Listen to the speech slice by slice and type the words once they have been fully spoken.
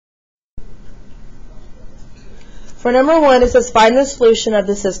For number 1, it says find the solution of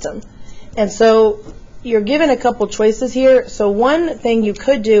the system. And so you're given a couple choices here. So one thing you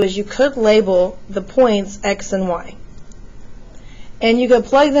could do is you could label the points x and y. And you could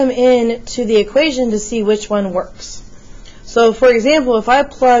plug them in to the equation to see which one works. So for example, if I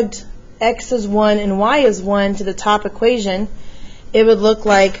plugged x is 1 and y is 1 to the top equation, it would look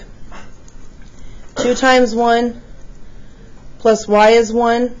like 2 times 1 plus y is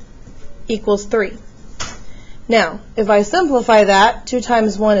 1 equals 3. Now, if I simplify that, 2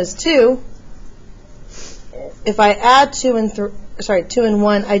 times 1 is 2. If I add 2 and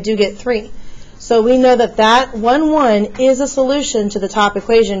 1, I do get 3. So we know that that 1, 1 is a solution to the top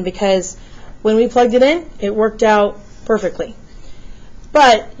equation because when we plugged it in, it worked out perfectly.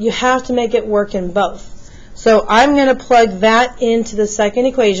 But you have to make it work in both. So I'm going to plug that into the second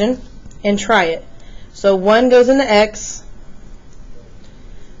equation and try it. So 1 goes into x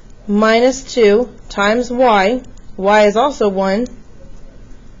minus 2 times y. Y is also 1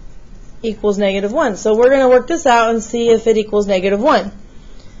 equals negative 1. So we're going to work this out and see if it equals negative 1.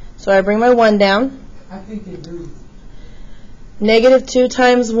 So I bring my 1 down. I think they agree. Negative 2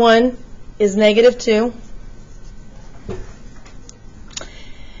 times 1 is negative 2.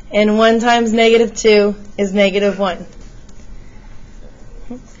 And 1 times negative 2 is negative 1.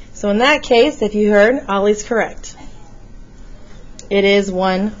 So in that case, if you heard, Ollie's correct. It is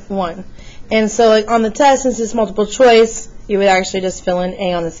 1, 1. And so like on the test, since it's multiple choice, you would actually just fill in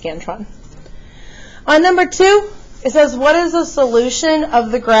A on the Scantron. On number 2, it says, what is the solution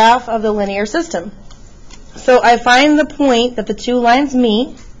of the graph of the linear system? So I find the point that the two lines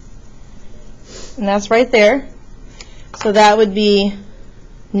meet, and that's right there. So that would be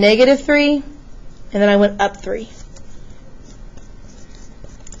negative 3, and then I went up 3.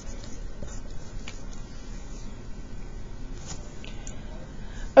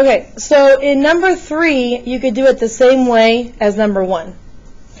 Okay, so in number 3, you could do it the same way as number 1.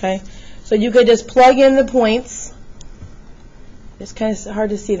 Okay, so you could just plug in the points. It's kind of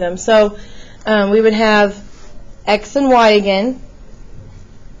hard to see them. So we would have x and y again.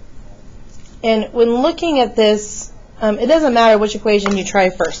 And when looking at this, it doesn't matter which equation you try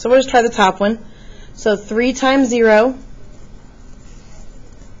first. So we'll just try the top one. So 3 times 0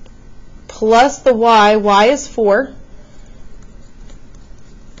 plus the y is 4.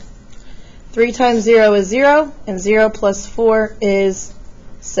 3 times 0 is 0, and 0 plus 4 is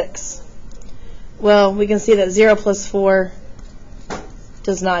 6. Well, we can see that 0 plus 4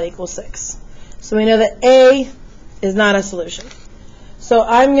 does not equal 6. So we know that A is not a solution. So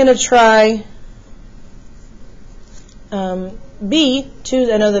I'm going to try B.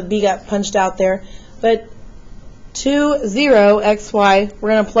 I know that B got punched out there, but 2, 0, x, y,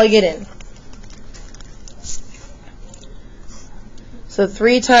 we're going to plug it in. So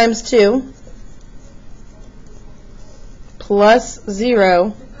 3 times 2 plus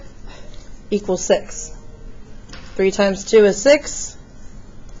 0 equals 6. 3 times 2 is 6.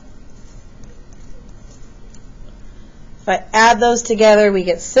 If I add those together, we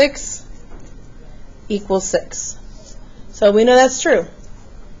get 6 equals 6. So we know that's true.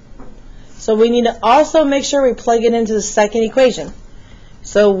 So we need to also make sure we plug it into the second equation.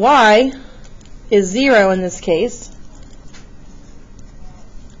 So y is 0 in this case.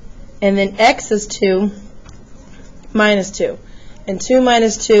 And then x is 2 minus 2. And 2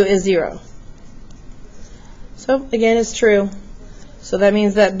 minus 2 is 0. So again, it's true. So that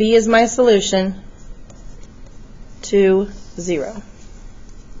means that B is my solution to 0. In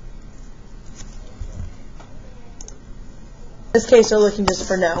this case, we're looking just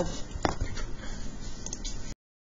for no.